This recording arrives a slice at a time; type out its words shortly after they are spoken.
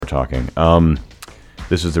talking.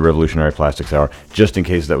 This is the Revolutionary Plastics Hour. Just in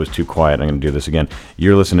case that was too quiet, I'm going to do this again.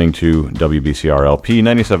 You're listening to WBCR LP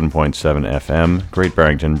 97.7 FM, Great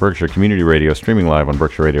Barrington, Berkshire Community Radio, streaming live on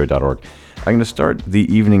berkshireradio.org. I'm going to start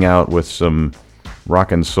the evening out with some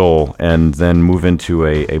rock and soul, and then move into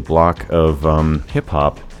a block of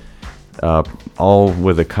hip-hop, all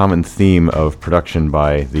with a common theme of production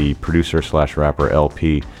by the producer/rapper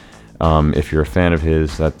LP. If you're a fan of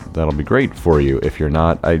his, that'll be great for you. If you're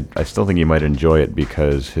not, I still think you might enjoy it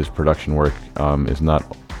because his production work is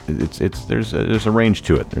not. There's a range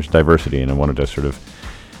to it. There's diversity, and I wanted to sort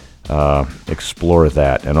of explore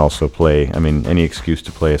that, and also play. I mean, any excuse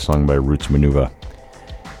to play a song by Roots Manuva.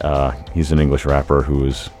 He's an English rapper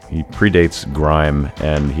he predates grime,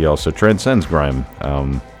 and he also transcends grime.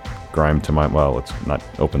 Grime to let's not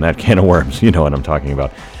open that can of worms. You know what I'm talking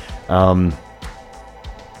about.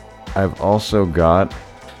 I've also got,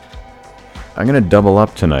 I'm going to double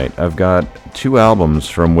up tonight. I've got two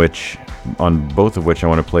albums on both of which I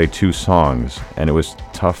want to play two songs, and it was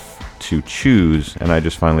tough to choose, and I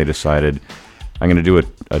just finally decided I'm going to do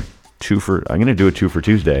a two for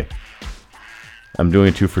Tuesday. I'm doing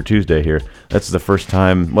a 2 for Tuesday here. That's the first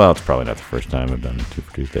time, well, it's probably not the first time I've done a 2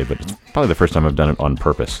 for Tuesday, but it's probably the first time I've done it on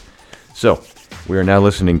purpose. So, we are now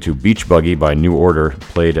listening to Beach Buggy by New Order,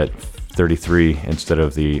 played at 33 instead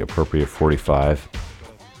of the appropriate 45.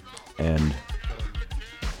 And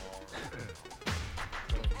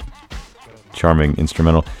charming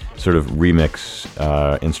instrumental, sort of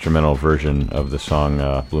remix instrumental version of the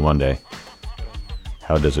song Blue Monday.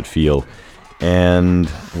 How Does It Feel? And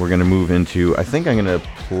we're going to move into, I think I'm going to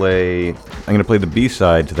play the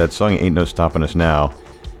B-side to that song Ain't No Stopping Us Now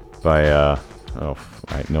by, I'm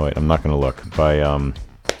not going to look, by,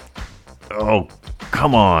 oh,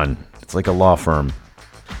 come on. It's like a law firm.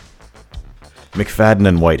 McFadden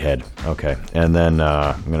and Whitehead. Okay. And then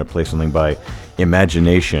I'm going to play something by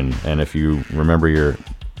Imagination. And if you remember your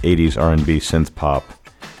 80s R&B synth pop,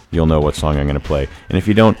 you'll know what song I'm going to play. And if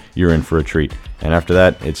you don't, you're in for a treat. And after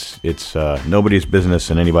that, it's nobody's business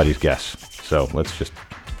and anybody's guess. So let's just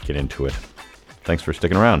get into it. Thanks for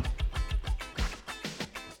sticking around.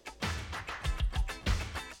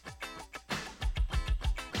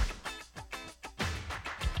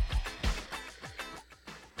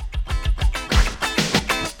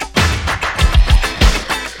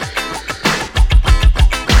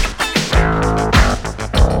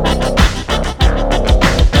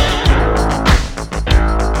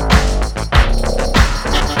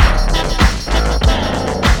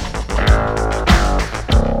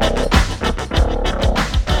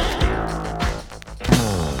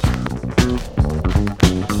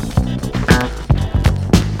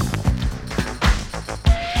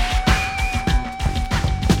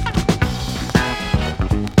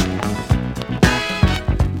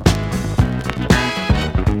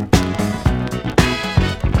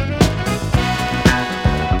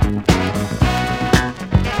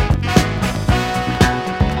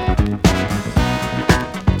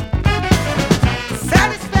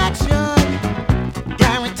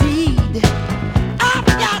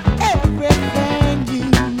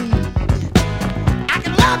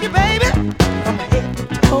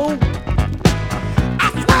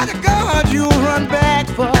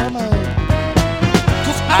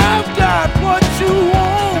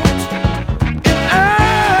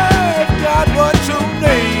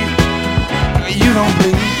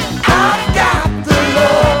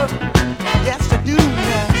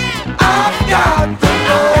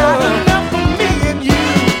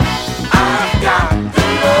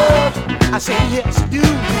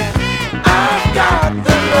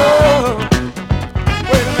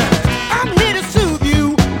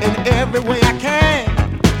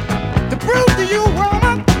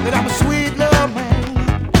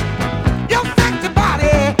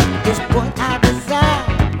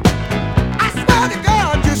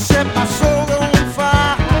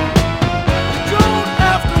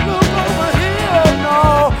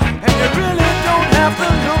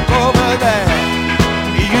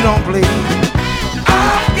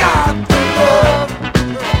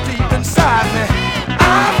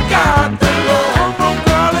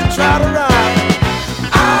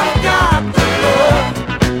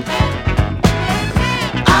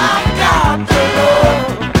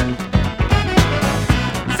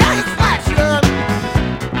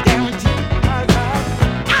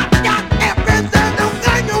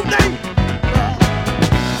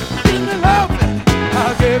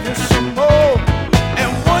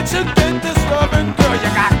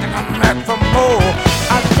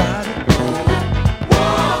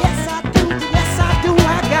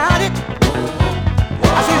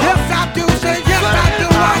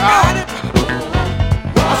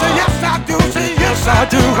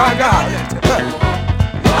 do, I got it.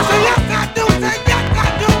 I say yes I do, say yes I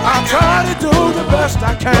do. I try to do the best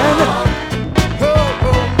I can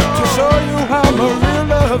to show you I'm a real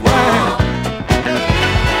love man.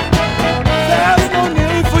 There's no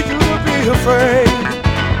need for you to be afraid.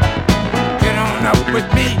 Get on up with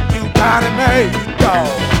me, you got it made,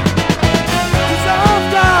 dog. 'Cause I've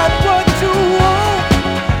got what you want,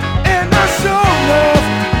 and I sure enough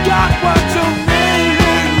got what you need.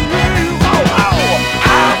 Oh, oh.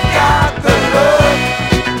 I've got the love.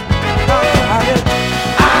 I've got it.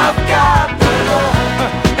 I've got the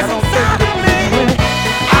love. I don't think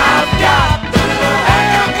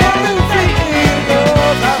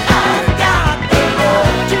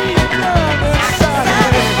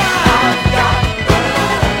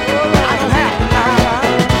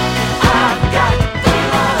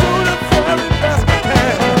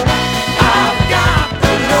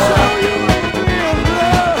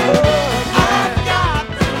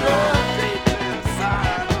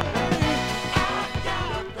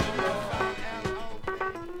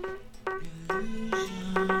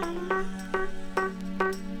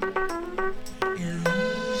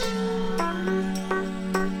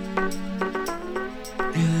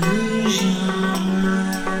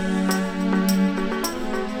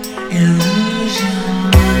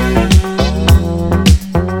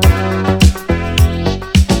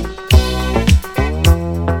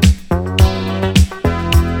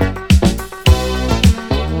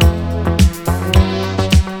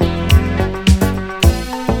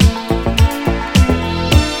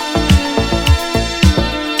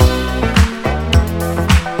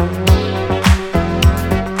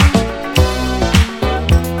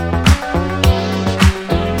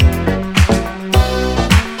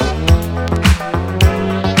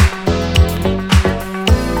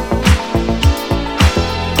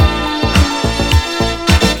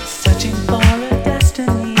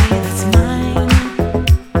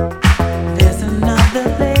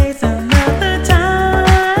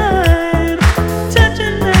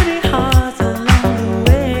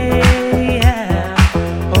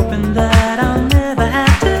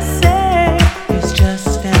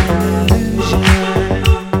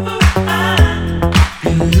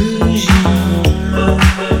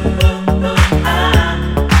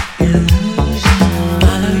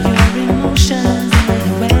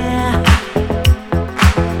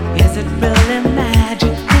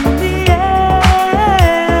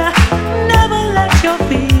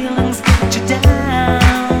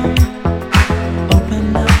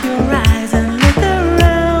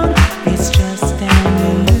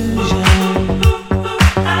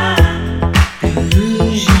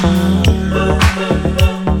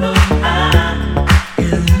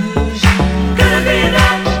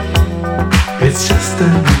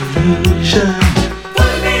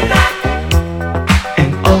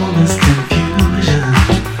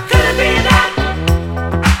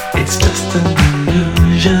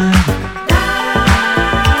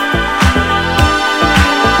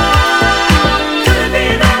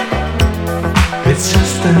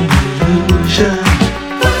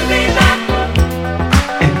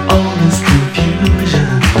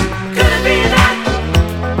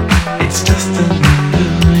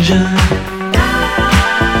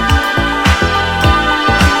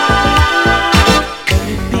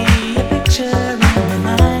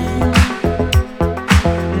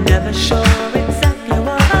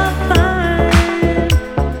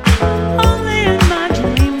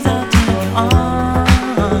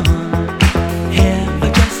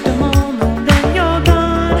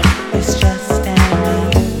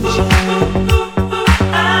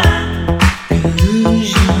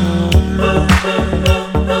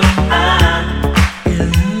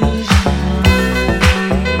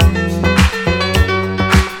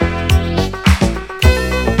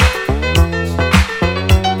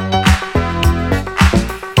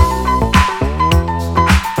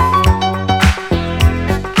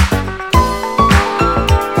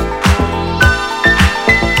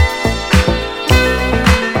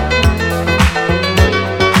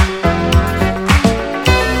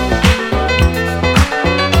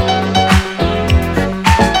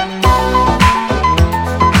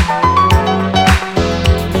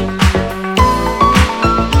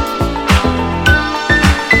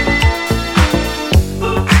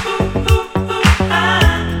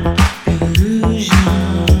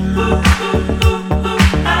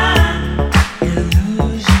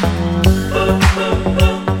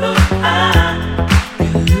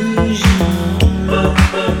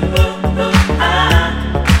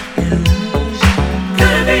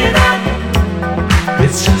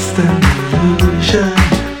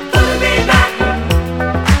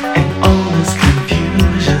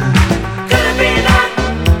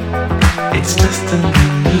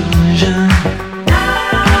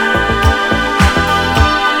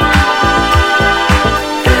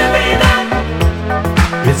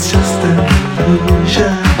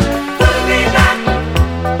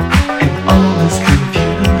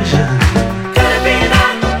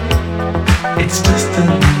It's just an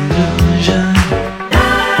illusion.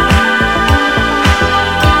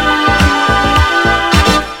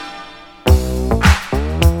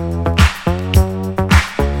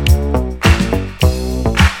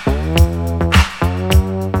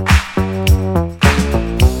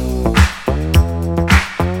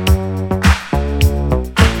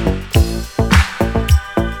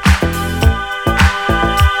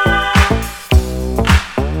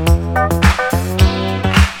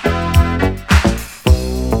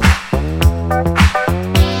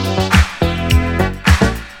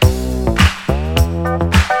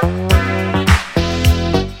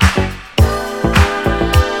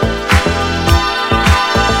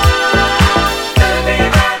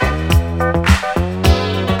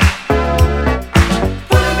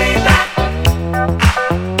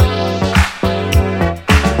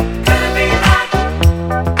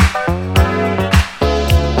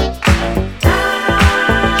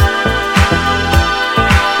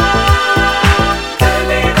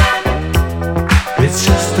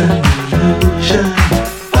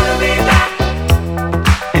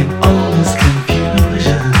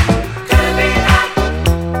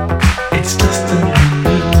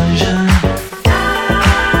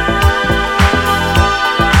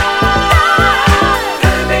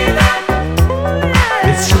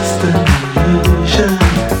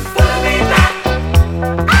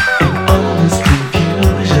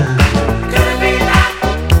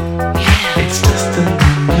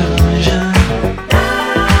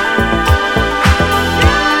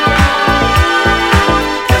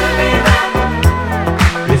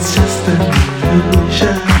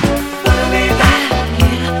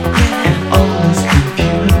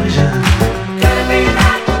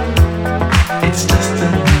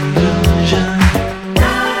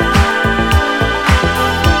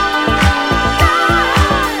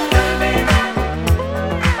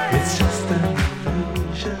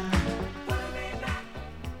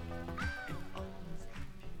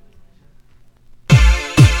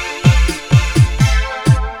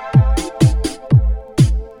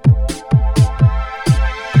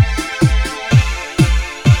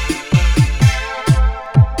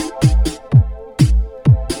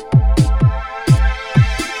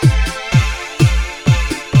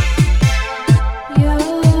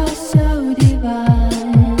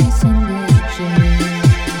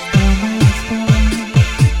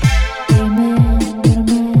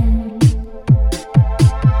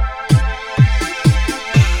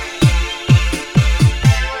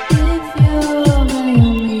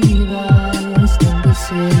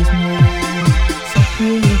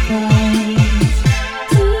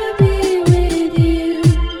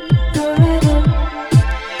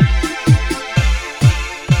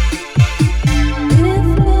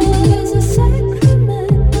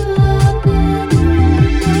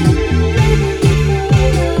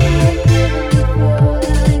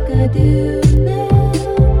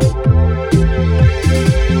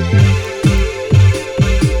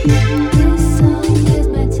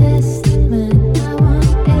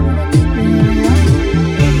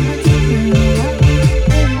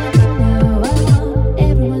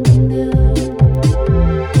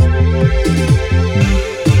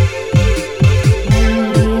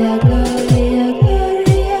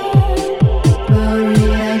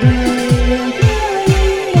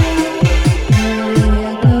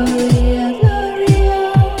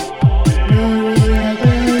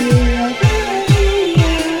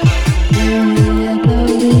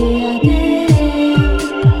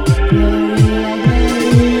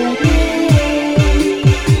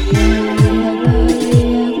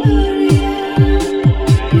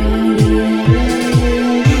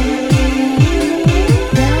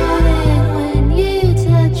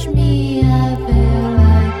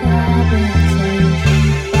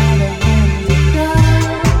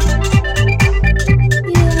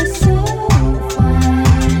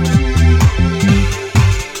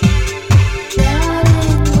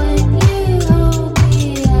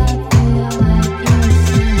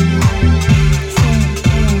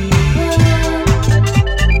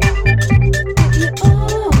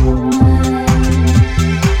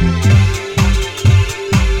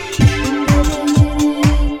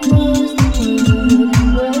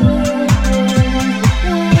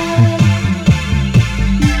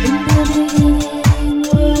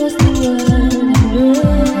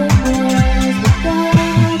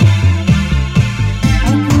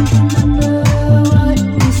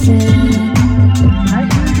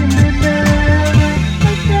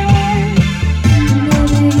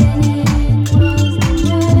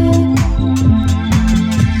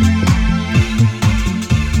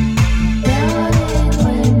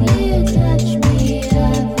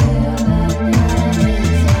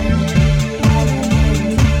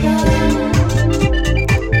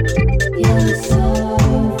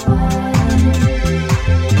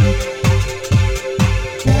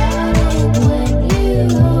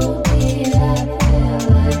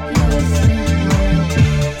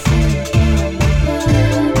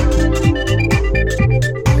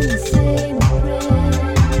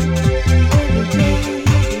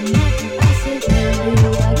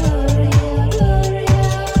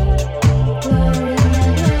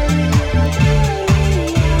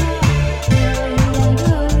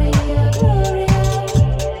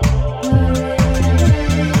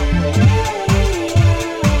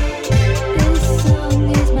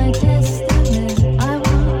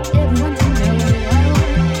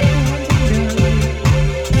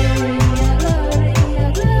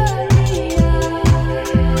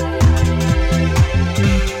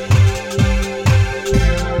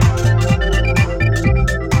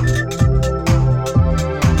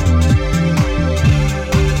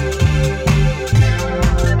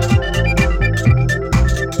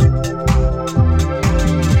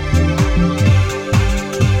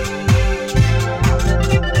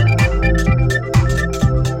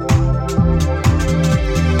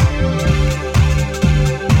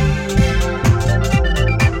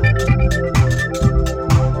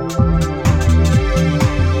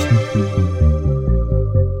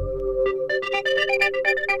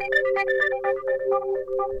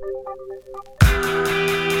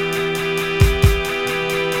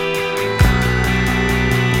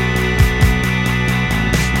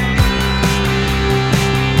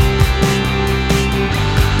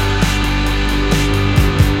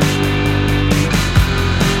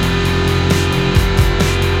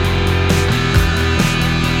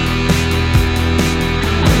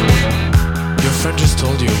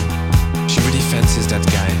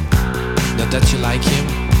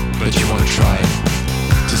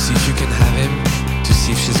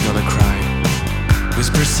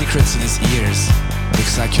 Whisper secrets in his ears.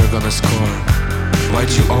 Looks like you're gonna score. Why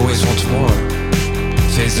do you always want more?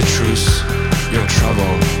 Face the truth, you're in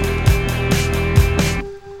trouble.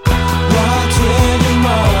 What will your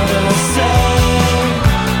mother say?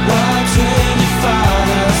 What will your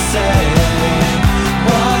father say?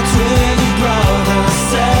 What will your brother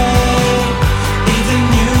say? Even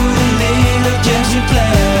you, the little games you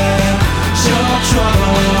play. Your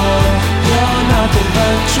trouble, you're nothing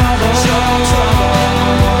but trouble. Your trouble.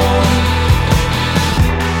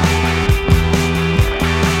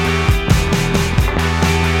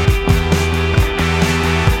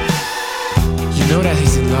 You know that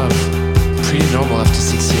he's in love. Pretty normal after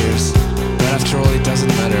 6 years. But after all, it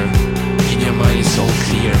doesn't matter. In your mind, it's all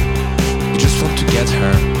clear. You just want to get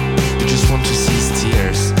her. You just want to see his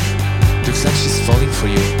tears. Looks like she's falling for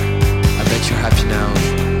you. I bet you're happy now.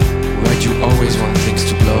 Why do you always want things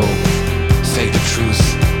to blow? Fake the truth,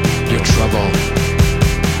 you're trouble.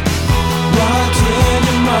 What will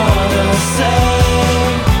your mother say?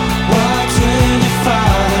 What will your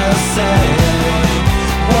father say?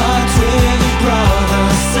 What will your brother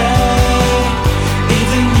say?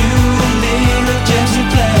 Even you, the little games you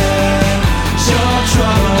play. Your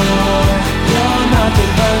trouble, you're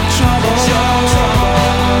nothing but trouble. Your trouble.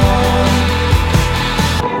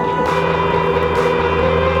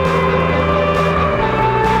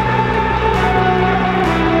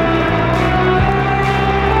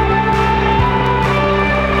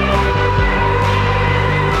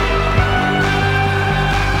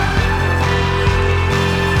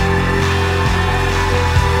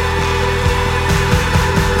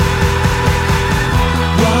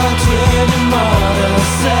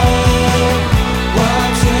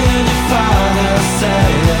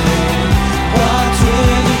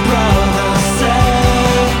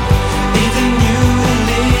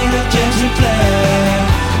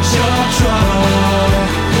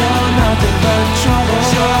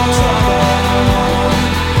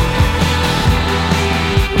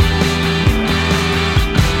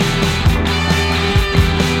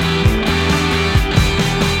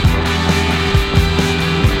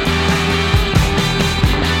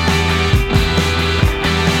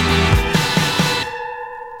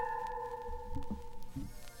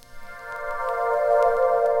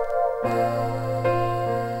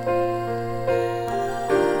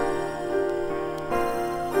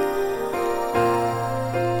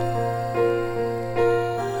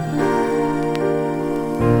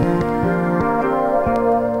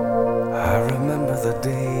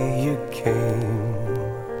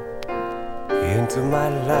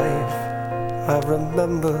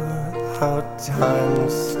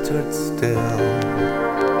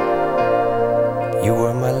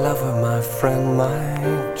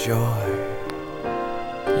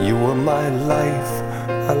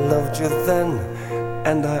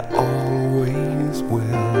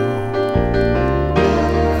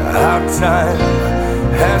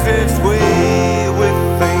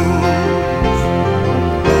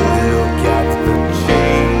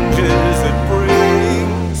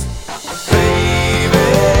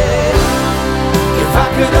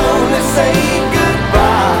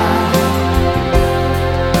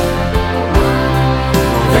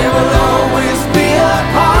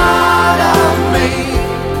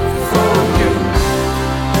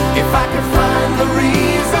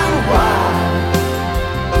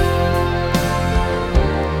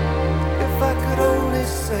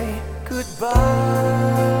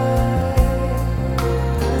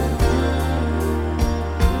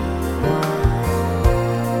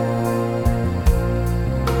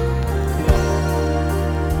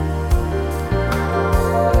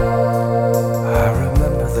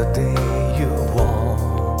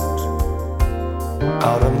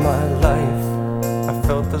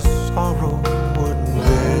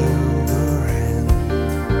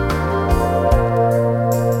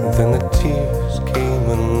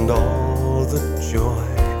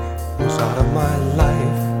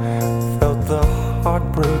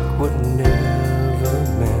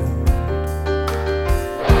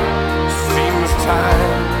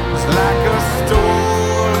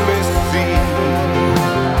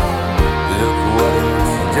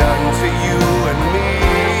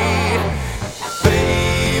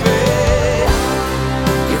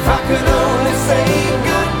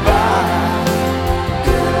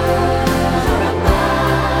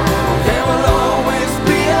 There will always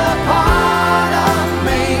be a part of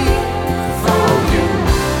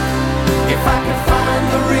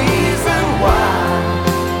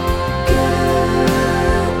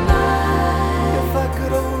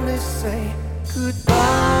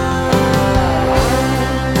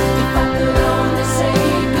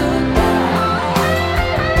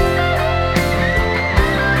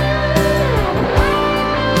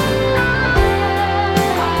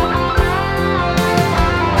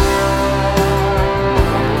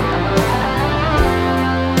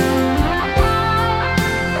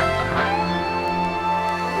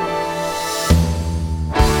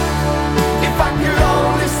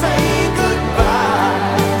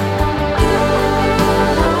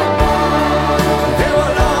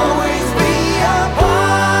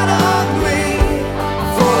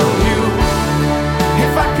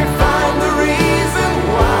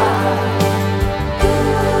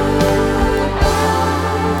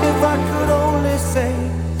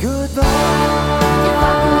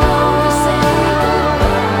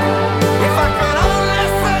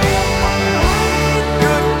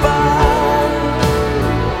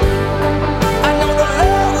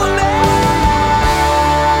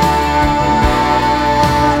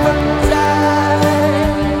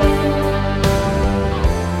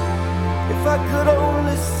I could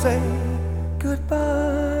only say goodbye.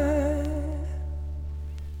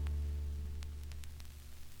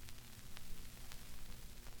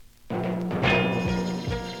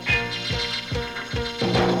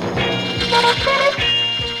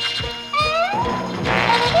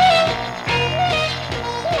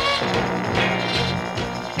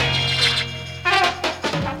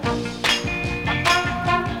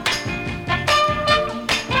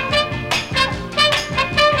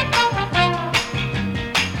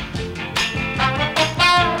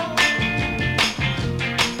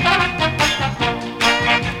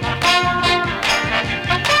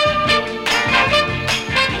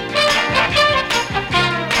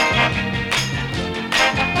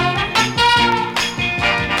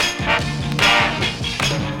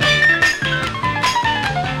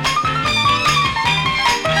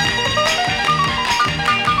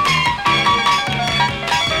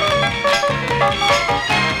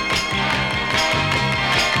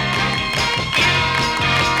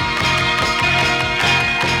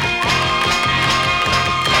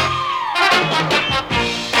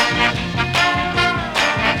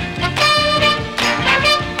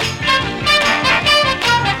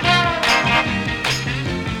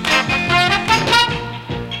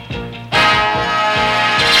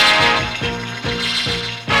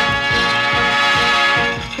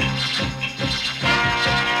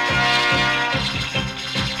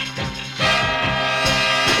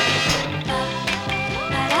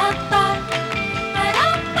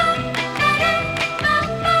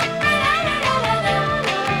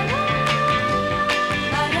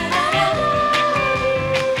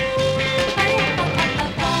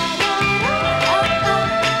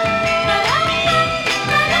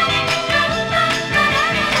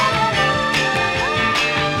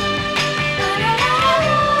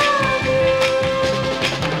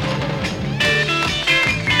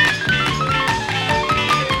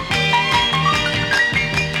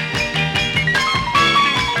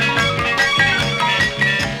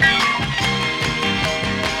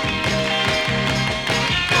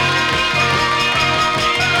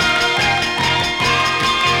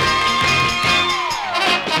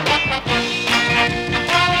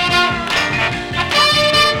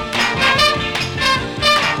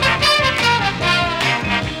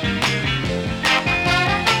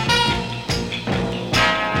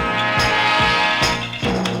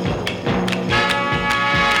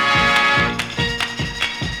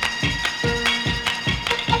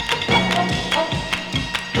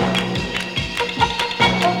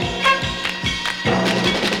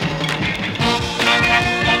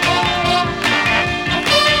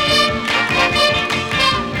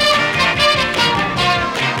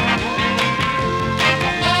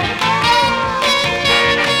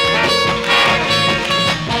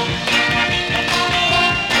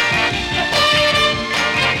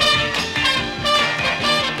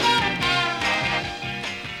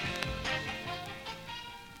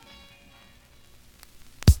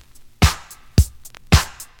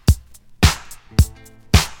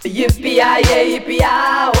 Yippee-yi-yay, yippee-yi,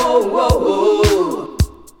 oh, oh, oh.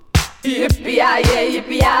 Yippee-yi-yay,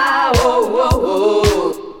 yippee-yi, oh, oh,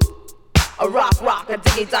 oh. A rock, rock, a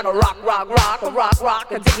diggy-dog, a rock, rock, rock, a rock,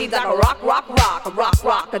 rock, a diggy-dog, a rock, rock, rock, a rock,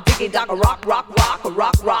 rock, a diggy-dog, a rock, rock, rock, a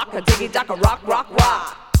rock, rock, a diggy-dog, a rock, rock,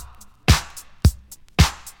 rock.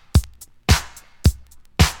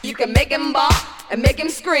 You can make him bop and make him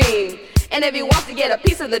scream. And if he wants to get a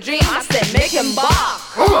piece of the dream, I said make him bop.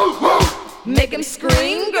 Make him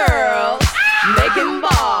scream, girls. Make him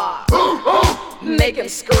bark. Make him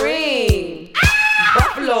scream.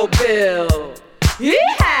 Buffalo Bill.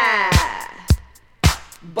 Yeah.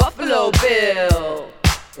 Buffalo Bill.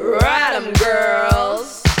 Ride 'em,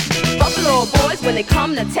 girls. Buffalo boys, when they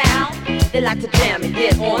come to town, they like to jam and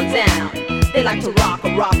get on down. They like to rock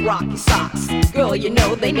your socks. Girl, you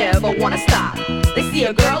know they never wanna stop. They see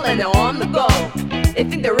a girl and they're on the go. They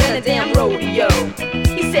think they're in a damn rodeo.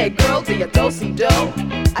 He said, girl, do you do-si-do?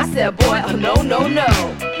 I said, boy, oh no, no, no.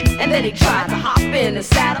 And then he tried to hop in the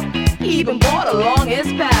saddle. He even brought along his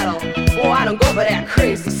paddle. Boy, I don't go for that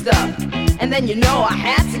crazy stuff. And then you know I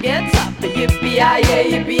had to get tough.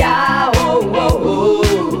 Yippee-yi-yay, yippee-yi, oh, oh,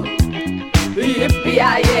 oh.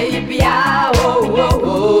 Yippee-yi-yay, yippee-yi, oh, oh,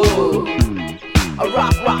 oh. A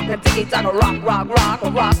rock, rock, a diggy dog, a rock, rock, rock,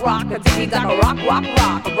 a rock, rock, a diggy dog, a rock, rock,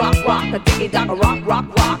 rock, a rock, rock, a diggy dog, a rock, rock,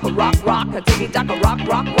 rock, a rock, rock, a diggy dog, a rock,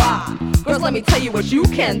 rock, rock. Girls, let me tell you what you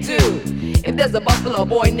can do. If there's a buffalo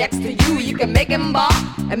boy next to you, you can make him bop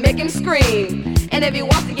and make him scream. And if he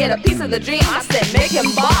wants to get a piece of the dream, I said make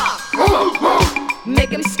him bop,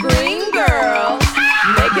 make him scream, girls.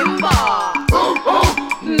 Make him bop,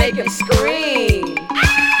 make him scream.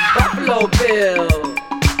 Buffalo Bill.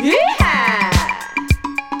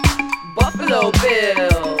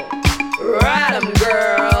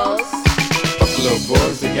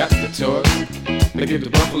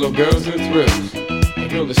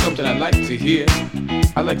 here.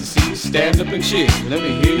 I'd like to see you stand up and cheer. Let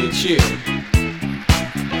me hear you cheer.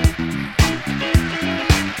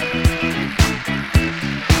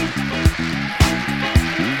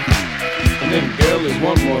 And then, girl, there's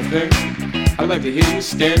one more thing. I'd like to hear you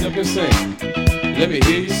stand up and sing. Let me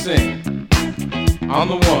hear you sing. On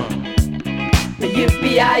the one.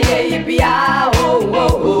 Yippee-yi-yay, yippee-yi, oh,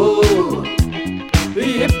 oh, oh.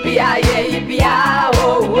 Yippee-yi-yay, yippee-yi,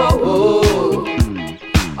 oh, oh, oh.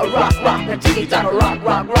 A rock, rock, a jiggy dock, a rock,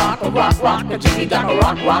 rock, rock, a rock, rock, a jiggy dock, a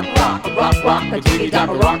rock, rock, rock, a rock, rock, a jiggy dock,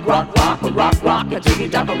 a rock, rock, rock, a rock, rock, a jiggy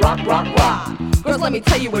dock, a rock, rock, rock. Girls, let me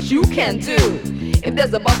tell you what you can do. If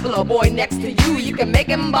there's a buffalo boy next to you, you can make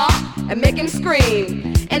him bop and make him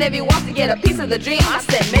scream. And if he wants to get a piece of the dream, I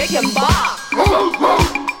said make him bop.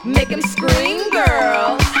 Make him scream,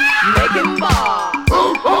 girl. Make him bop.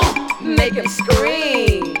 Make him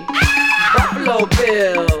scream. Buffalo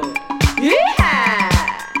Bill. Yeah.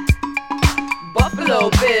 Buffalo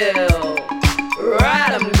Bill.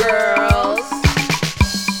 Ride 'em, girls.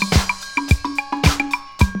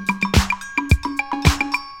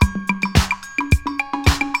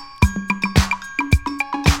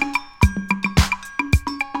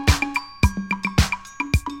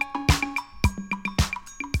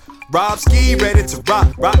 Rob Ski, ready to rock,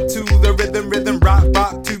 rock to the rhythm, rhythm, rock,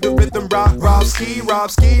 rock to the rhythm, rock. Rob Ski,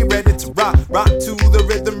 ready to rock, rock to the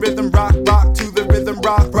rhythm, rhythm, rock, rock to the rhythm,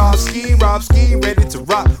 rock. Rob Ski, ready to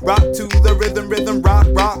rock, rock to the rhythm, rhythm, rock,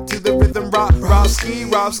 rock to the rhythm, rock. Rob Ski,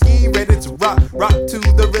 ready to rock, rock to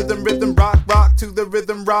the rhythm, rhythm, rock, rock to the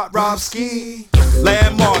rhythm, rock. Rob Ski.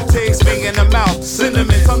 Landmark, taste me in the mouth,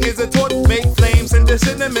 cinnamon, tongue is a torch, make flames in the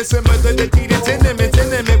cinnamon, simmer to the teeth,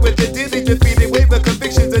 intimate with the dilly, defeated wave of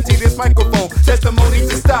convictions, a this microphone, testimony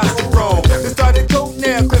testosterone. This started cold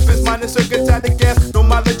now, clippers minus circuitic gas, no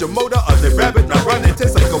mileage or motor, other rabbit not running,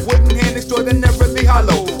 tastes like a wooden hand, extraordinarily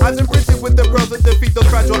hollow. Eyes imprinted with the pearls that defeat those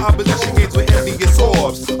fragile opposition gates with envious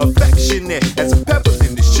orbs. Affectionate as a pebble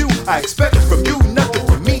in the shoe, I expect from you nothing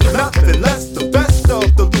from me, nothing less, the best of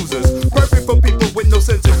the losers. Perfect for people with no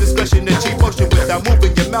sense of discretion and cheap motion without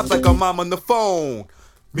moving your mouth like a mom on the phone.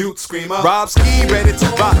 Mute screamer. Rob Ski, ready to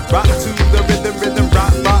rock, rock to the rhythm, rhythm,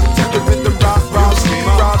 rock, rock to the rhythm, rock. Rob Ski,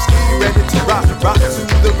 ready to rock, rock to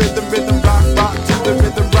the rhythm, rhythm, rock, rock to the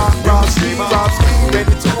rhythm, rock. Rob Ski,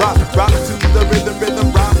 ready to rock, rock to the rhythm, rhythm,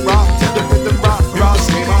 rock, rock to the rhythm, rock. Rob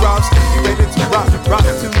Ski, ready to rock, rock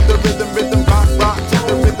to the rhythm, rhythm, rock, rock to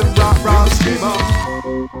the rhythm, rock. Rob Ski.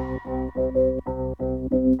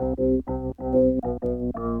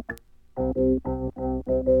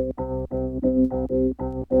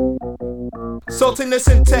 Sultaness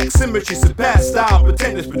syntax, symmetry, surpass style,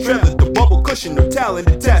 pretenders, betrayal, the bubble cushion of talent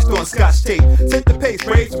attached on scotch tape. Set the pace,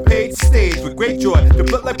 raise from page to stage with great joy. The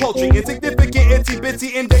blood like poultry, insignificant, itty-bitty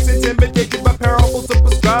index, intimidated by parables of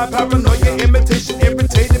prescribed paranoia, imitation,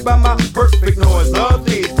 irritated by my perfect noise.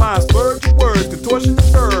 Lovely lines, words to words, contortion of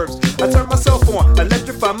verbs. I turn myself on,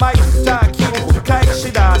 electrify mic, tie key with kite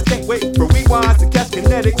shit eyes. Can't wait for rewinds to catch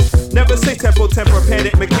kinetics. Never say tempo,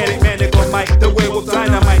 panic, mechanic, manic on mic. The werewolf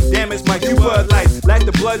dynamite, damage my Cuba lights. Like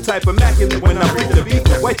the blood type, immaculate when I read the beat.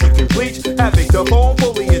 The white you can bleach, havoc, the whole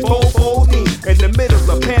foliage, whole knee. In the middle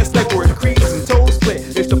of pants like where it creases and toes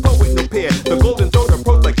split. It's the poet no pair, the golden throat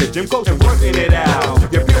approach like the gym coach and working it out.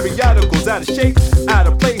 Your periodicals out of shape, out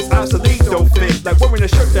of place, obsolete, don't fit. Like wearing a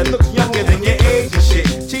shirt that looks younger than your age and shit.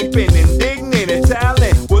 Cheap and indignant and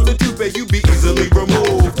talent was a toupee, you be easily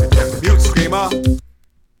removed. Mute screamer.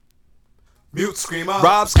 Mute screamer.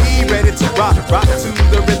 Rob Ski, ready to rock, rock to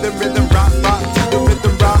the rhythm, rhythm, rock, rock to the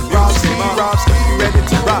rhythm, rock. Rob Ski, ready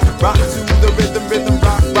to rock, rock to the rhythm, rhythm,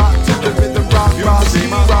 rock, rock to the rhythm, rock. Rob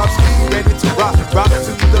Ski, ready to rock, rock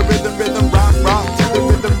to the rhythm, rhythm, rock, rock to the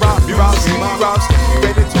rhythm, rock. Rob Ski,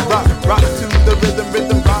 ready to rock, rock to the rhythm,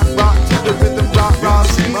 rhythm, rock, rock to the rhythm, rock. Rob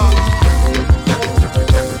Ski.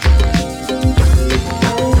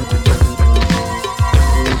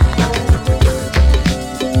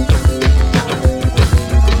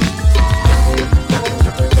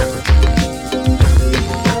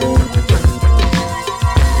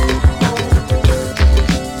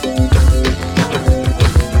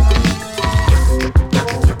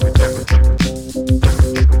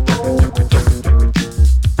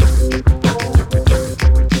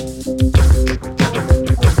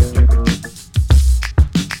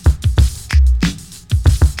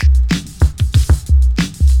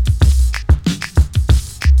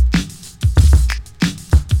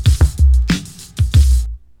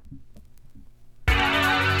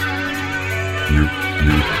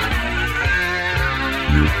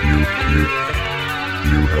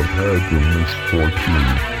 You have had the misfortune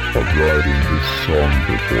of writing this song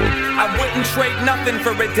before. I wouldn't trade nothing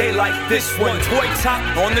for a day like this one. Toy top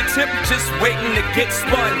on the tip, just waiting to get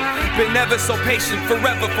spun. Been ever so patient,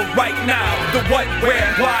 forever for right now. The what, where,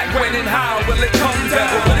 why, when, and how will it come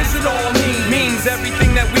down? What does it all mean? Means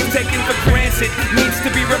everything that we've taken for granted needs to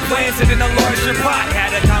be replanted in a larger pot.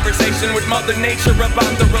 Had a conversation with Mother Nature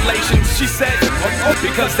about the relations. She said,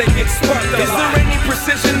 because they get sparked. Is there any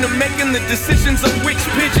precision to making the decisions of which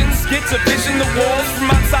pigeons get to vision the walls from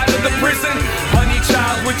outside of the prison? Honey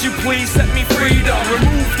child, would you please set me free?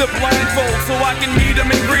 Remove the blindfold so I can meet them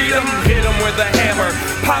and greet them. Hit them with a hammer,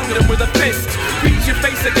 pound them with a fist. Beat your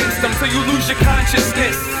face against them till you lose your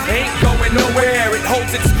consciousness. Ain't going nowhere, it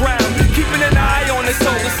holds its ground. Keeping an eye on the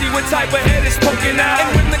soul to see what type of head is poking out.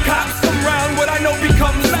 And when the cops come round, what I know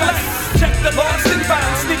becomes less. Check the lost and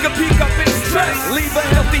found, sneak a peek up its dress. Leave a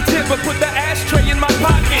healthy tip or put the ashtray in my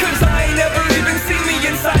pocket. Cause I ain't never even seen the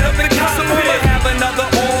inside of the cockpit. So I'ma have another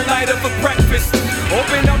all-nighter for breakfast.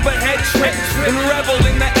 Open up a head trip and revel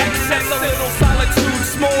in the excess. A little solitude,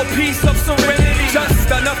 small piece of serenity. Just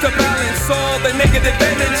enough to balance all the negative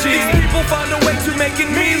energy. These people find a way to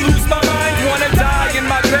making me lose my mind. Wanna die in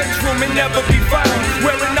my bedroom and never be found.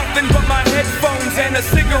 Wearing nothing but my headphones and a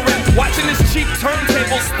cigarette. Watching this cheap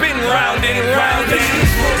turntable spin round and round. The pitch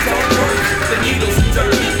control don't work, the needles are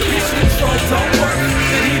dirty. The pitch control don't work,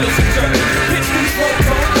 the needles are dirty. The pitch control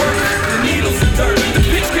don't work, the needles are dirty. The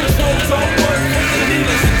pitch control don't work, the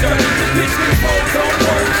needles are dirty. The pitch control don't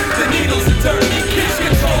work, the needles are dirty. The pitch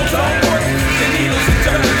control don't work, the needles are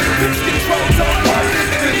dirty. The pitch control don't work,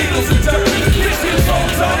 the needles are dirty. The pitch control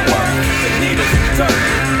don't work, the needles are dirty.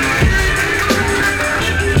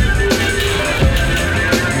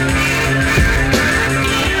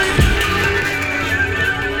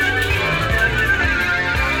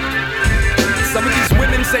 Some of these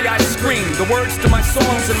women say I scream the words to my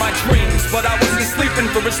songs and my dreams, but I wasn't sleeping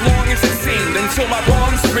for as long as it seemed. Until my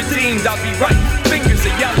wrongs are redeemed, I'll be right. Fingers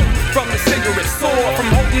are yellow from the cigarette, sore from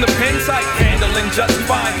holding the pen tight, handling just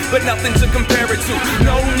fine, but nothing to compare it to.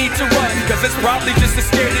 No need to run, cause it's probably just as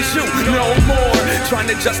scared as you. No more trying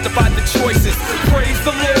to justify the choices. Praise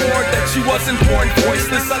the Lord that you wasn't born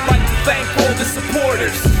voiceless. I'd like to thank all the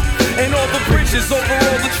supporters and all the bridges over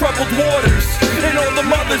all the troubled waters, and all the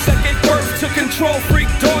mothers that gave birth to control freak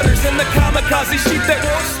daughters, and the kamikaze sheep that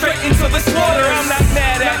walked straight into the slaughter. I'm not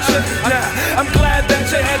mad at you, nah, I'm glad that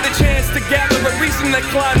you had the chance to gather a reason to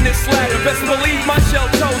climb this ladder. Best believe my shell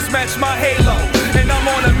toes match my halo, and I'm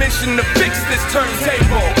on a mission to fix this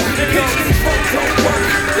turntable. The pitch control don't work,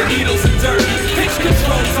 the needles are dirty. Pitch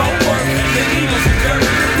control don't work, the needles are dirty.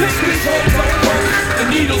 Pitch control don't work, the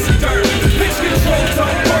needles are dirty. Pitch control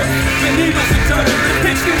don't work, the needles are dirty.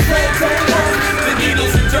 Pitch control don't work, the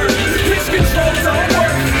needles are dirty. Pitch control don't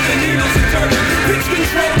work, the needles are dirty. Pitch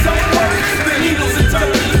control don't work, the needles are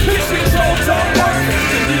dirty. Pitch control don't work,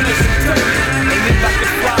 the needles are dirty. And if I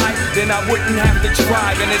could fly, then I wouldn't have to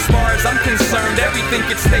try. And as far as I'm concerned, everything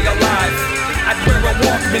could stay alive. I'd wear a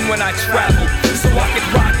Walkman when I travel, so I could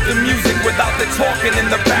rock the music without the talking and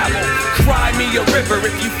the babble. Cry me a river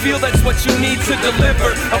if you feel that's what you need to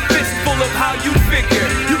deliver. A fistful of how you figure.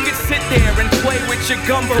 You can sit there and play with your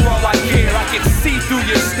gum for all I care. I can see through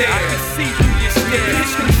your stare. I can see through your stare.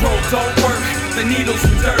 Pitch control don't work, the needles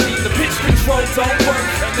are dirty. The pitch control don't work,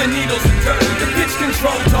 the needles are dirty. The pitch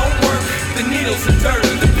control don't work, the needles are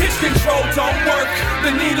dirty. The pitch control don't work,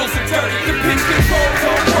 the needles are dirty. The pitch control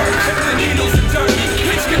don't work, the needles are dirty. The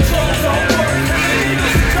pitch control don't work, the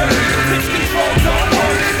needles are dirty. The pitch control don't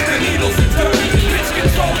work, the needles are dirty. The pitch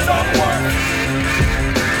control don't work.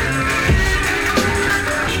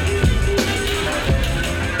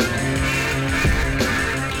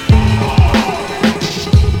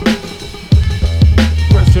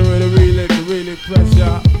 Pressure in the really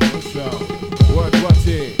pressure. What's up? What's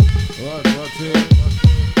it? What's it?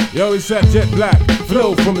 Yo, it's that jet black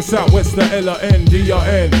flow from the southwest, the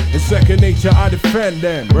LNDRN. It's second nature, I defend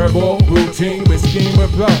them. Rebel, routine, with scheme,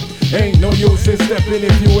 with plot. Ain't no use in stepping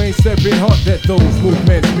if you ain't stepping hot. That those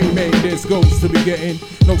movements be made, this goes to be getting.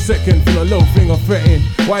 No second for the low finger fretting.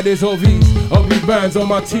 Why there's all these ugly bands on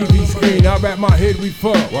my TV screen? I wrap my head with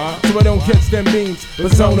fur, so I don't catch them beams.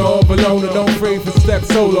 Persona or Bologna, don't afraid for step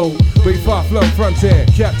solo. Way far flung front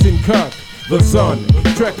end, Captain Kirk. The sun,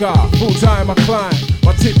 trekker, full time I climb.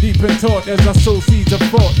 My tip deep in thought as I sow seeds of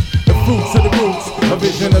thought. The fruits of the roots, a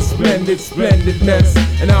vision of splendidness.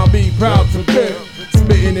 And I'll be proud to bear,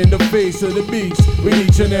 spitting in the face of the beast. With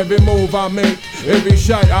each and every move I make, every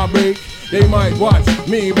shot I break. They might watch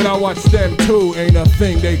me, but I watch them too. Ain't a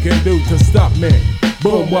thing they can do to stop me.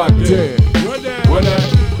 Boom, what did? When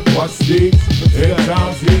I watch these, 10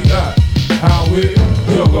 times we got. How we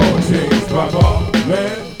juggle things, Papa,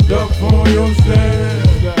 man. up for your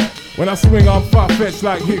stand. When I swing, I'm far-fetched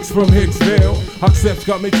like Hicks from Hicksville. Accepts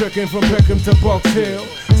got me trekking from Peckham to Box Hill.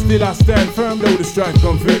 Still I stand firm, though the strike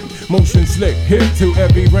convict. Motion slick, hip to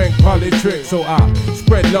every rank, polytrick. So I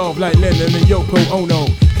spread love like Lennon and Yoko Ono.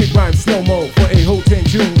 Kick rhyme slow-mo for a whole 10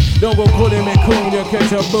 tune. Don't go pulling me coon, you'll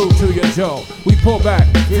catch a boot to your jaw. We pull back,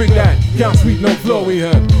 freak that, count sweet, no flow we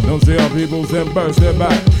had. Don't see our peoples and burst their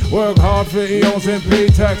back. Work hard for eons and pay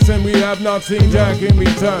tax, and we have not seen Jack in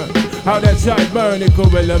return. How that shite burn, it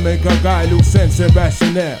gorilla make a guy lose sense and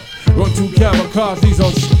rationale. Run two kamikazes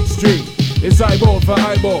on street. It's eyeball for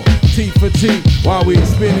eyeball, teeth for teeth. While we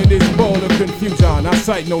spinning this ball of confusion, I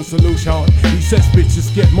cite no solution. These sex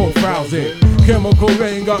bitches get more frowsy. Chemical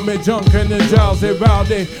rain got me drunk and the drowsy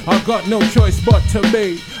rowdy. I got no choice but to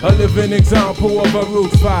be a living example of a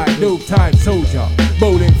roots fight, noob type soldier.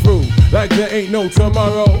 Bowling through like there ain't no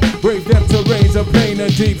tomorrow. Brave them terrains of pain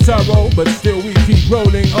and deep sorrow, but still we keep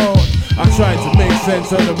rolling on. I try to make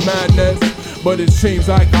sense of the madness, but it seems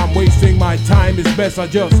like I'm wasting my time. It's best I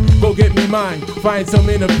just go get me mine, find some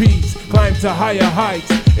inner peace, climb to higher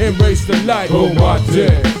heights, embrace the light. Oh my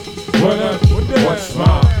days, what's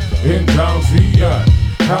mine? In town, see ya,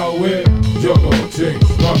 how it juggle things,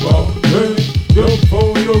 struggle, look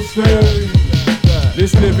for your stay.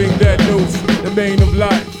 This living dead news, the bane of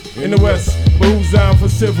life in the West, but who's down for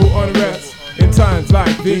civil unrest? In times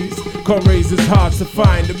like these, comrades is hard to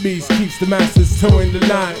find. The beast keeps the masses towing the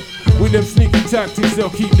line. With them sneaky tactics, they'll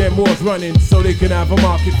keep their wars running so they can have a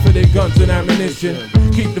market for their guns and ammunition.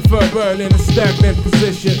 Keep the third world in a stagnant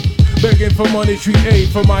position, begging for monetary aid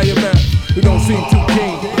from IMF, who don't seem too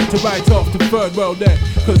keen to write off the third world debt,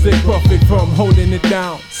 cause they profit from holding it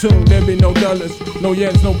down. Soon there'll be no dollars, no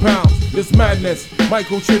yens, no pounds. This madness,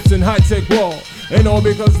 microchips and high-tech wall, and all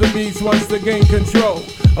because the beast wants to gain control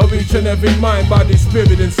of each and every mind, body,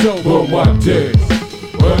 spirit, and soul. But what days,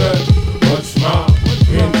 what smile,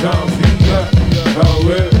 in town, see that, how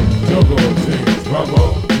it juggle things,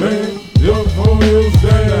 bravo, man, look for your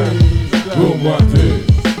days. But what days,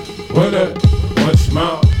 what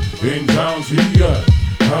smile, in town, see that,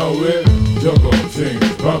 how it juggle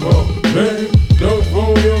things, bravo, man, look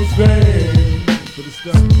for your days.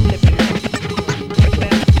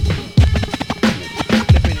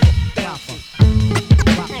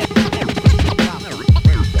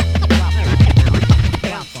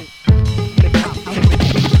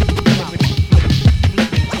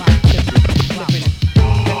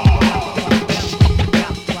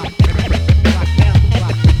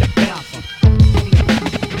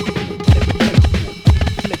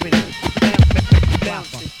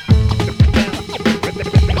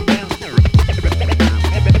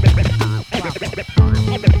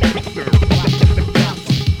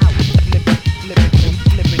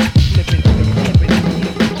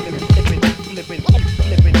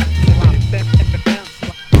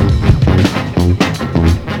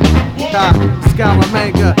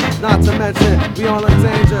 Scaramanga, not to mention we all in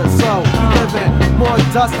danger, so living more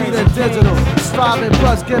dusty than digital, striving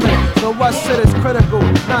plus giving, so what shit is critical,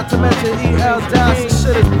 not to mention EL dash,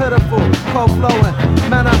 shit is pitiful, cold flowing,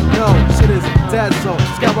 man I know, shit is dead so,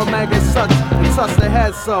 Scaramanga sucks and touch the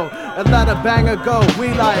head so, and let a banger go, we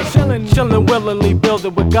like chillin' willingly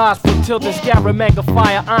building with gospel tilting, Scaramanga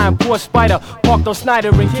fire, iron, poor spider, parked on Snyder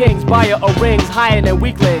and Kings, buyer of rings, higher than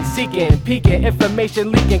weaklings, seeking, peeking,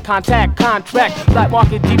 information leaking, contact, contract, black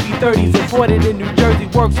market GP30s, imported in New Jersey,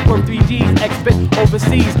 works for 3Gs, expert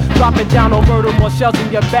overseas, dropping down on murder, more shells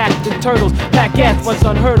in your back than turtles, pack ants once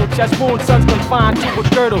unheard of, chest wound, sons confined to a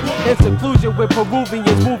girdle, in seclusion with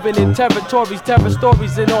Peruvians moving in territories, terror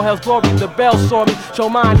stories in all hell's glory, the bell saw me, show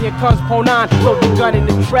mine, here comes Ponan, load the gun in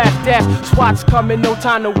the trash dash, SWAT's coming, no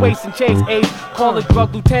time to waste and chase age, call a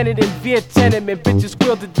drug lieutenant in Viet tenement, bitches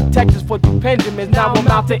squeal the detectives for two Benjamins, now I'm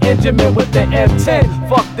out to Injamin with the M10,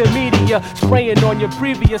 fuck the media, spraying on your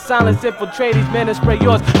previous silence infiltrators, men and spray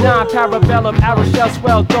yours, non-parabellum, arrow shell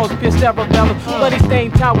swell, those pierce cerebellum, bloody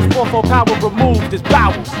stained towers, 4-4 power removed his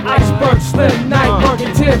bowels, iceberg slim, night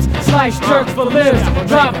working tips, slice jerks for limbs,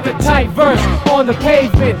 drop the tight verse on the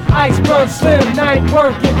pavement, iceberg slim, night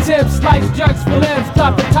working tips, slice jerks for limbs,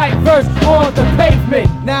 drop the tight verse on the pavement.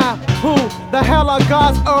 Now, who the hell are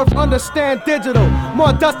God's earth understand digital?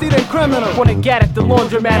 More dusty than criminal. Wanna get at the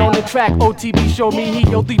laundromat on the track. OTB show me he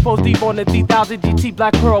yo deep on the 3000 GT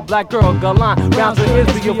black pearl, black girl, galant. Rounds of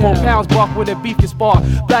Israel, 4 pounds, bark with a beef can spar.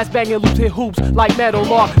 Blast banging loops, hit hoops like metal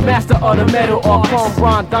lark. Master of the metal art, chrome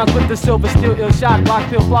bronze, dons with the silver steel, ill shot, block,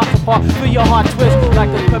 peel, blocks apart. Feel your heart twist like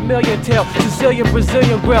a chameleon tail. Sicilian,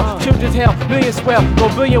 Brazilian grill, children's hell, million swell, go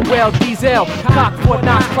billion whale, diesel. Cock, Fort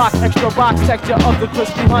Knox clock, extra rocks, texture of the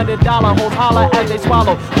crystal $100 collar, holds holler as they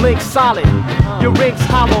swallow. Link solid, your ring's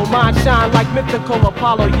hollow. Mine shine like mythical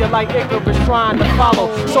Apollo. You're like Icarus trying to follow.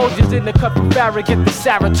 Soldiers in the cut from Farragut to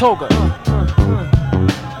Saratoga.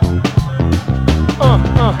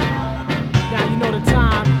 Now you know the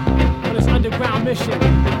time on this underground mission.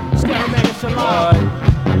 Scaramanga Shalom,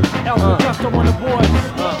 Elvis Custom on the boards.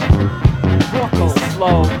 Rocco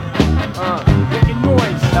slow, making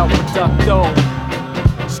noise. El Producto,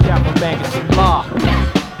 Scaramanga Shalom.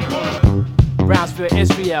 Brownsville,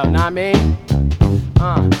 Israel, know what I mean?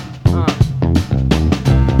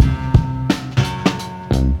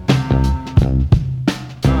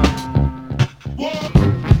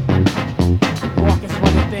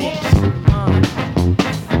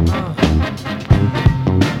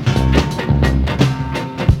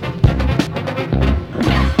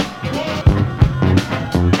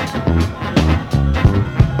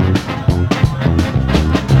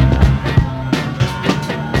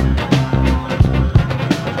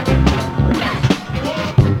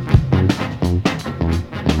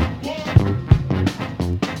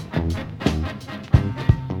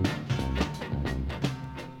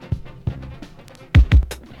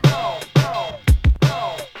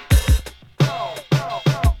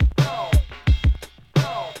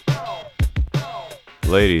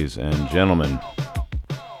 Ladies and gentlemen,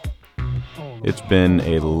 it's been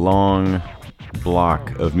a long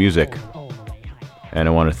block of music, and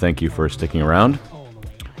I want to thank you for sticking around.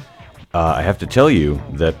 I have to tell you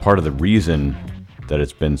that part of the reason that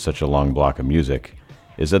it's been such a long block of music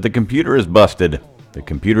is that the computer is busted. The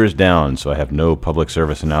computer is down, so I have no public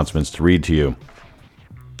service announcements to read to you.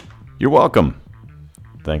 You're welcome.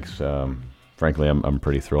 Thanks. Frankly, I'm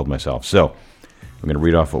pretty thrilled myself. So I'm going to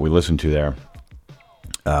read off what we listened to there.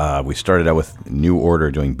 We started out with New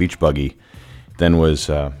Order doing Beach Buggy, then was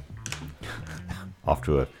off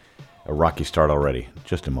to a rocky start already.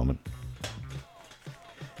 Just a moment.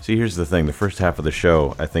 See, here's the thing. The first half of the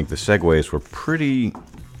show, I think the segues were pretty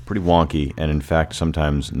wonky, and in fact,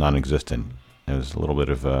 sometimes non-existent. There was a little bit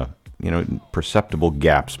of, perceptible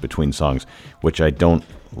gaps between songs, which I don't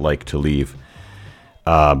like to leave.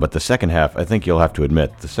 But the second half, I think you'll have to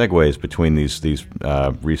admit, the segues between these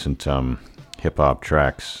recent hip-hop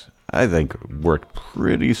tracks, I think, worked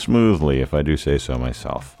pretty smoothly, if I do say so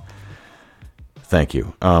myself. Thank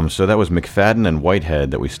you. So that was McFadden and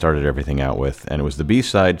Whitehead that we started everything out with, and it was the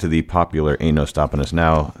B-side to the popular Ain't No Stoppin' Us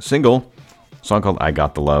Now single, a song called I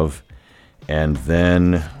Got the Love, and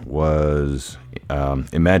then was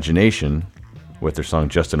Imagination with their song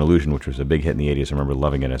Just an Illusion, which was a big hit in the 80s. I remember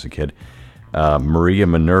loving it as a kid. Maria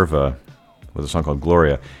Minerva with a song called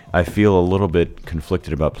Gloria. I feel a little bit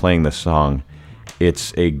conflicted about playing this song.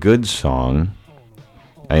 It's a good song.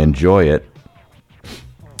 I enjoy it.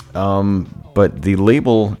 But the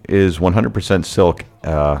label is 100% Silk.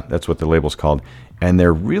 That's what the label's called. And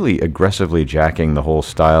they're really aggressively jacking the whole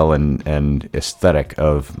style and aesthetic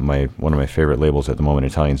of one of my favorite labels at the moment.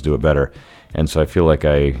 Italians Do It Better. And so I feel like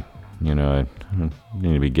I need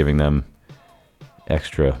to be giving them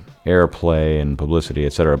extra airplay and publicity,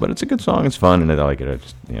 etc. But it's a good song. It's fun, and I like it.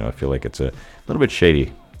 I feel like it's a little bit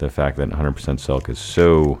shady, the fact that 100% Silk is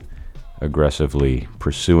so aggressively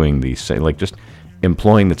pursuing just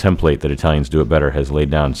employing the template that Italians Do It Better has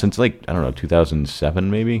laid down since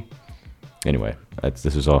 2007 maybe. Anyway,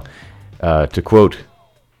 this is all to quote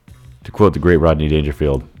the great Rodney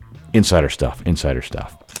Dangerfield, insider stuff.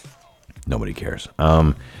 Nobody cares.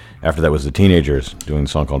 After that was the Teenagers doing a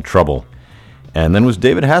song called Trouble. And then was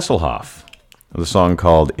David Hasselhoff with a song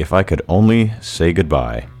called If I Could Only Say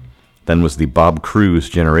Goodbye. Then was the Bob Cruz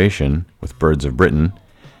Generation with Birds of Britain.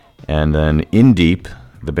 And then In Deep,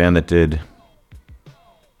 the band that did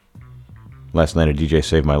Last Night a DJ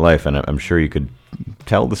Saved My Life. And I'm sure you could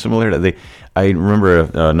tell the similarity. I remember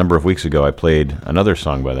a number of weeks ago I played another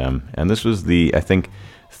song by them. And this was the, I think,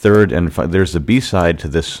 third and there's the B-side to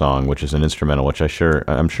this song, which is an instrumental, which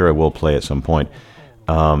I'm sure I will play at some point.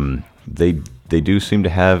 They do seem to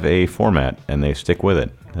have a format, and they stick with it.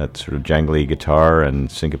 That sort of jangly guitar and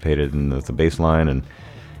syncopated in the bass line, and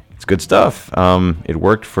it's good stuff. It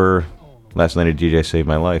worked for Last Night a DJ Saved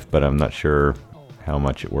My Life, but I'm not sure how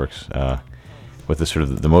much it works with the sort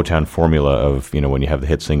of the Motown formula of, when you have the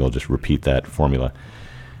hit single, just repeat that formula.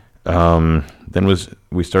 Then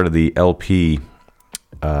we started the LP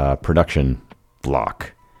production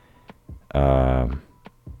block,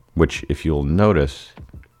 which, if you'll notice,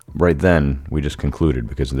 right then we just concluded,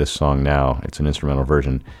 because this song now, it's an instrumental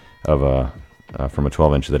version of from a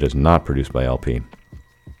 12-inch that is not produced by LP,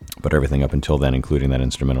 but everything up until then, including that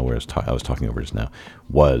instrumental where I was talking over just now,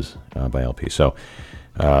 was by LP. So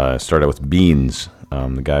started with Beans,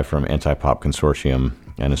 the guy from Anti-Pop Consortium,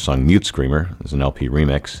 and his song Mute Screamer. It was an LP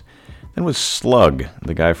remix. Then was Slug,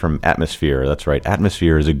 the guy from Atmosphere. That's right,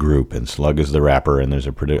 Atmosphere is a group, and Slug is the rapper, and there's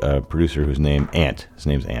a producer whose name, Ant. His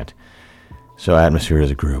name's Ant. So Atmosphere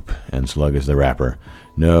is a group, and Slug is the rapper.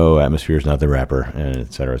 No, Atmosphere is not the rapper, and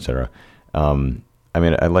et cetera, et cetera. I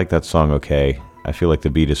mean, I like that song okay. I feel like the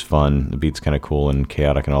beat is fun. The beat's kind of cool and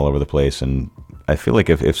chaotic and all over the place, and I feel like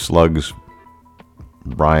if Slug's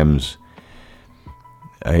rhymes...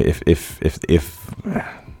 If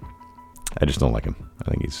I just don't like him. I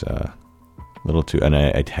think he's a little too, and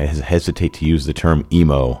I hesitate to use the term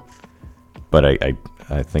emo, but I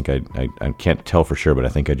think I can't tell for sure, but I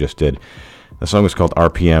think I just did. The song was called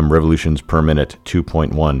RPM, Revolutions Per Minute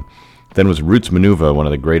 2.1. Then was Roots Manuva, one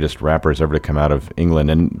of the greatest rappers ever to come out of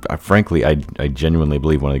England, and frankly, I genuinely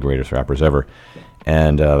believe one of the greatest rappers ever.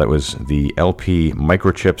 And that was the LP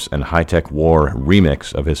Microchips and High Tech War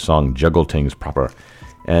remix of his song Juggle Tings Proper.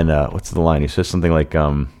 And what's the line? He says something like,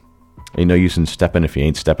 ain't no use in stepping if you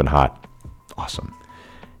ain't stepping hot. Awesome.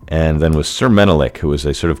 And then was Sir Menelik, who was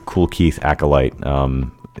a sort of Kool Keith acolyte,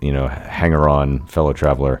 hanger-on, fellow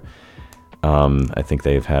traveler. I think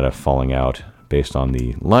they've had a falling out based on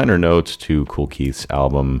the liner notes to Kool Keith's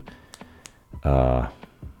album. What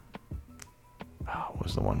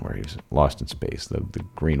was the one where he was lost in space? The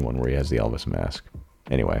green one where he has the Elvis mask.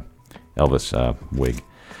 Anyway, Elvis wig.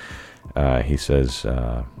 He says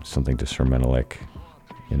something to Sir Menelik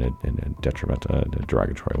in a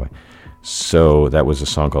derogatory way. So that was a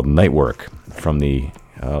song called Nightwork from the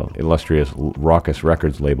illustrious Raucous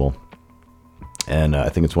Records label. And I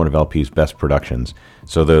think it's one of LP's best productions.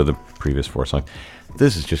 So the previous four songs.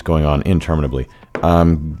 This is just going on interminably.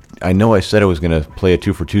 I know I said I was going to play a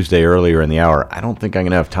 2 for Tuesday earlier in the hour. I don't think I'm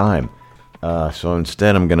going to have time. So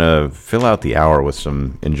instead, I'm going to fill out the hour with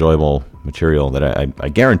some enjoyable material that I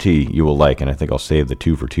guarantee you will like, and I think I'll save the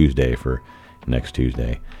 2 for Tuesday for next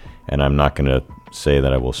Tuesday. And I'm not going to say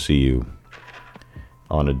that I will see you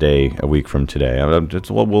on a week from today.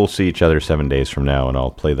 We'll see each other 7 days from now, and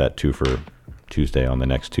I'll play that 2 for Tuesday on the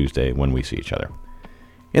next Tuesday when we see each other.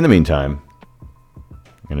 In the meantime,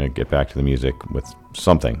 I'm going to get back to the music with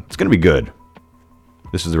something. It's going to be good.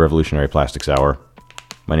 This is the Revolutionary Plastics Hour.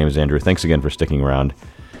 My name is Andrew. Thanks again for sticking around.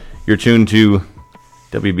 You're tuned to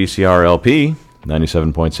WBCR LP,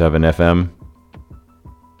 97.7 FM.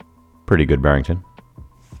 Pretty good, Barrington.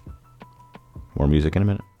 More music in a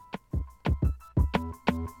minute.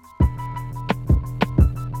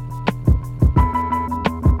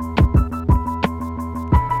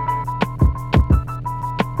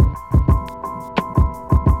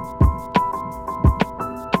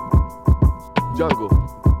 Jungle.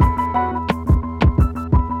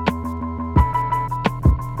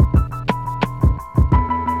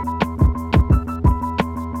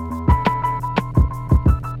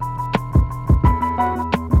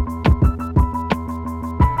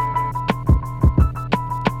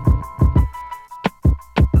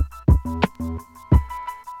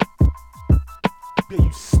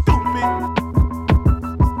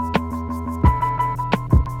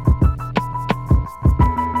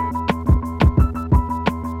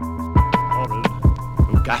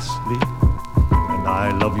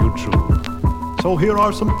 So here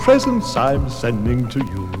are some presents I'm sending to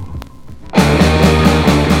you.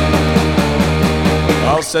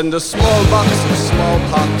 I'll send a small box of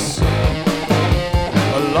smallpox,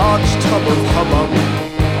 a large tub of hubbub,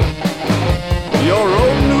 your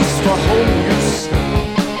own noose for home use,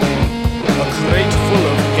 a crate full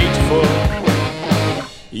of hateful.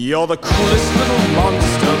 You're the coolest little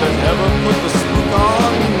monster that ever put the spook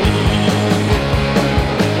on me.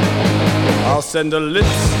 I'll send a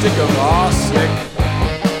lipstick of arsenic,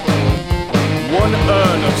 one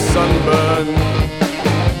urn of sunburn,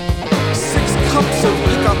 6 cups of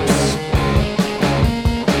hiccups,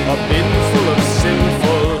 a bin full of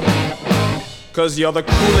sinful. 'Cause you're the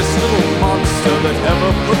coolest little monster that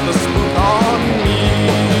ever put the spook on me.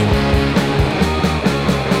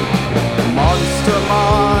 Monster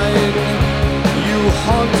mine, you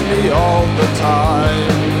haunt me all the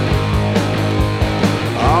time.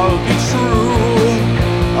 I'll be true,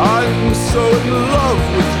 I'm so in love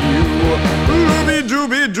with you. Looby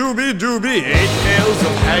dooby dooby dooby, 8 nails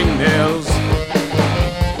of hangnails,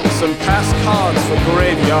 some pass cards for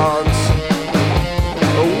graveyards,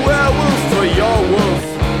 a werewolf for your wolf,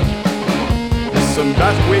 some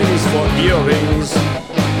bat wings for earrings.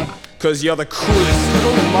 'Cause you're the coolest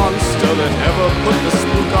little monster that ever put the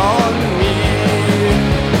spook on me.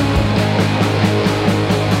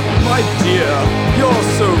 My dear, you're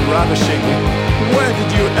so ravishing. Where did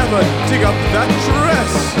you ever dig up that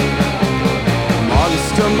dress?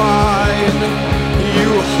 Monster mine, you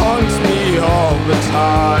haunt me all the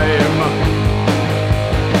time.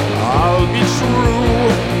 I'll be true,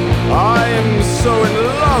 I am so in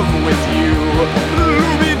love with you.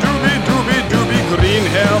 Looby dooby dooby dooby, green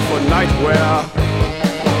hair for nightwear,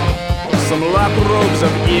 some lap robes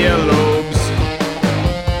of earlobes,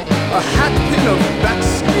 a hat pin of bat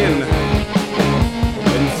skin,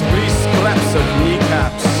 and 3 scraps of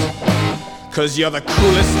kneecaps. 'Cause you're the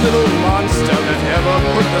coolest little monster that ever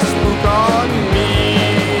put the spook on me.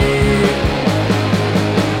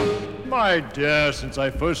 My dear, since I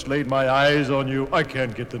first laid my eyes on you, I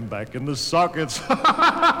can't get them back in the sockets.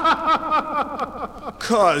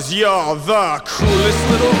 'Cause you're the coolest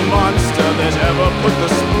little monster that ever put the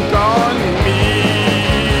spook on me.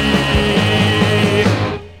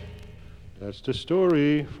 That's the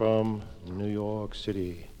story from New York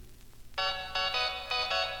City.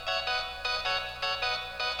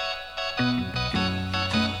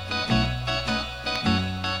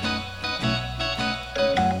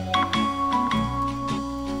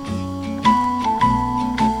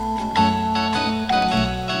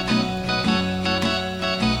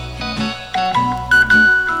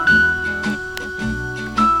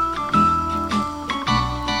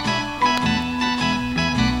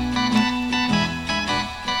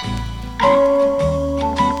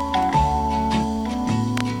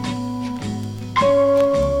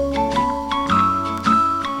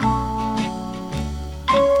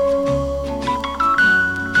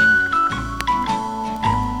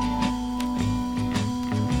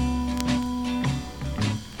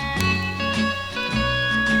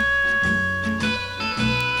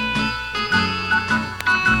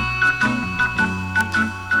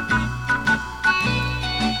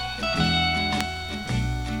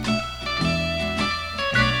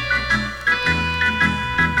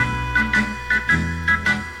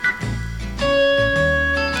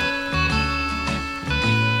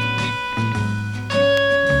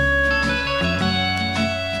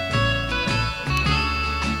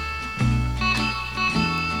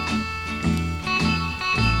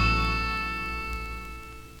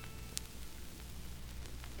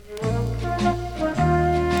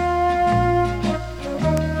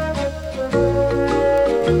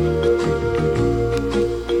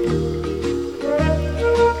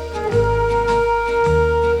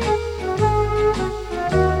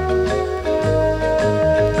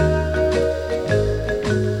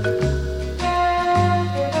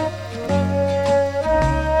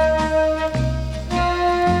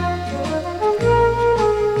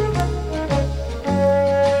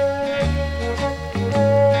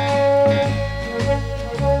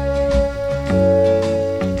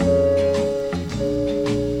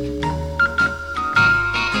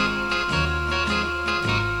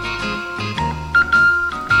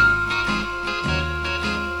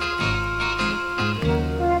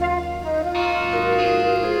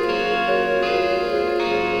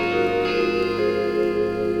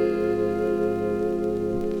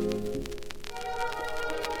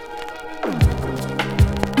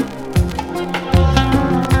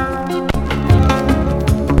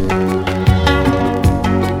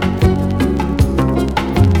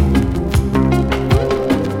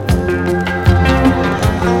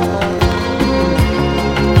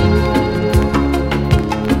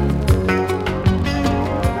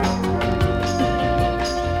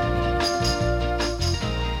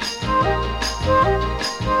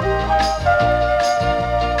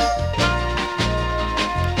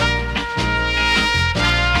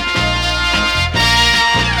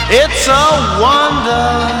 It's a wonder,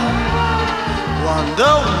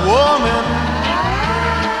 Wonder Woman.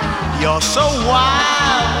 You're so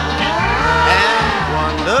wild and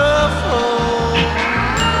wonderful.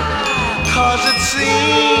 'Cause it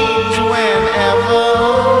seems whenever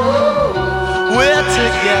we're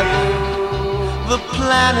together, the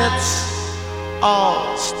planets all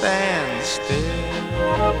stand still.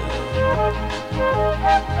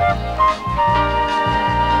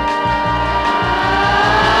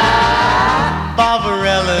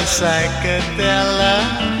 Barbarella, psychedella,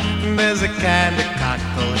 there's a kind of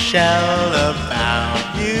cockle shell about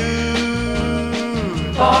you.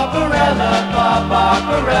 Barbarella,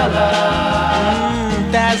 Barbarella,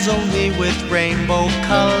 dazzle me with rainbow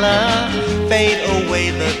color, fade away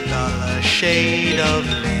the duller shade of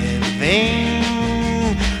living.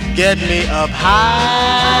 Get me up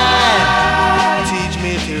high, teach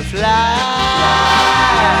me to fly,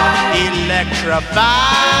 electrify.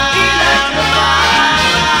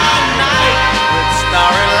 Night with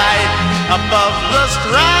starry light above the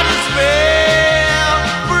stratosphere.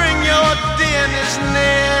 Bring your dearness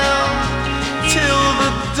near till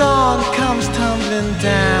the dawn comes tumbling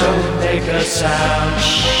down. make a sound.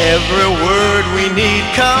 Every word we need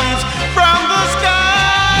comes from the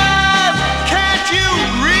skies. Can't you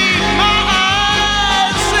read my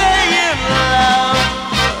eyes saying love?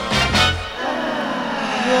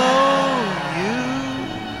 Oh, you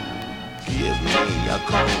give me a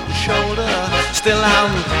cold shoulder. Still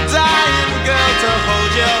I'm dying, girl, to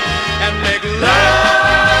hold you and make love.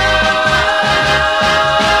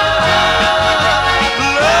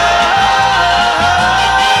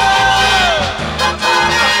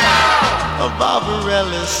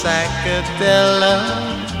 Barbarella Saccadella,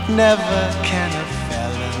 never can a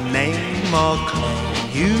fella name or claim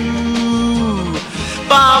you.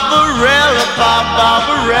 Barbarella,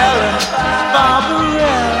 Barbarella,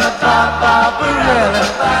 Barbarella, Barbarella,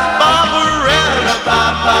 Barbarella,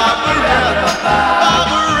 Barbarella,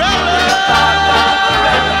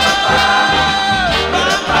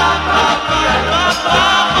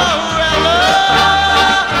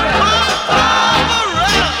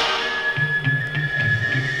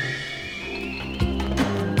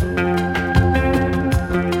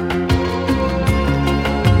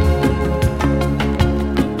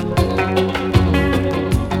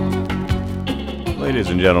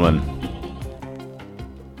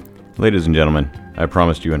 Ladies and gentlemen, I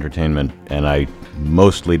promised you entertainment, and I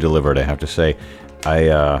mostly delivered, I have to say.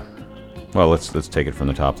 Well, let's take it from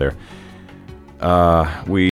the top there. We